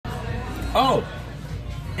Oh,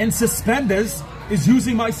 and SuspendaS is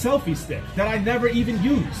using my selfie stick that I never even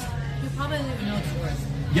used. You probably don't even know it's yours.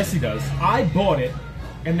 Yes, he does. I bought it,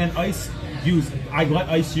 and then Ice used it. I let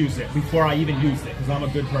Ice use it before I even used it, because I'm a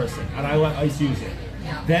good person, and I let Ice use it.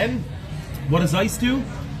 Yeah. Then, what does Ice do?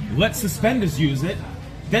 Let SuspendaS use it.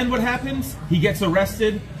 Then what happens? He gets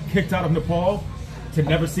arrested, kicked out of Nepal, to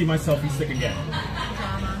never see my selfie stick again.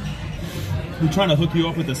 Drama. We trying to hook you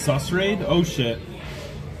up with a sus raid? Oh shit.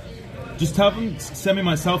 Just tell them, send me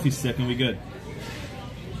my selfie stick and we good.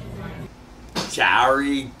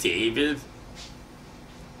 Garydavid?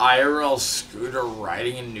 IRL scooter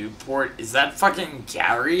riding in Newport? Is that fucking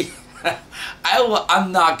Gary?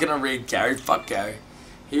 I'm not gonna raid Gary. Fuck Gary.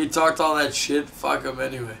 He talked all that shit. Fuck him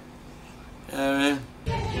anyway. You know what I mean?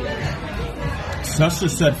 Sus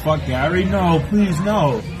just said fuck Gary? No, please,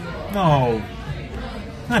 no. No.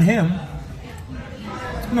 Not him.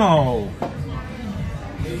 No.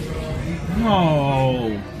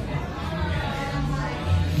 No.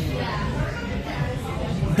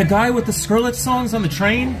 The guy with the Skrillex songs on the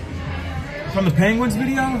train? From the Penguins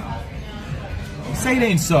video? Say it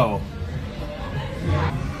ain't so.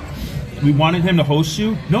 We wanted him to host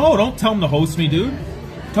you? No, don't tell him to host me, dude.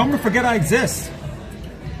 Tell him to forget I exist.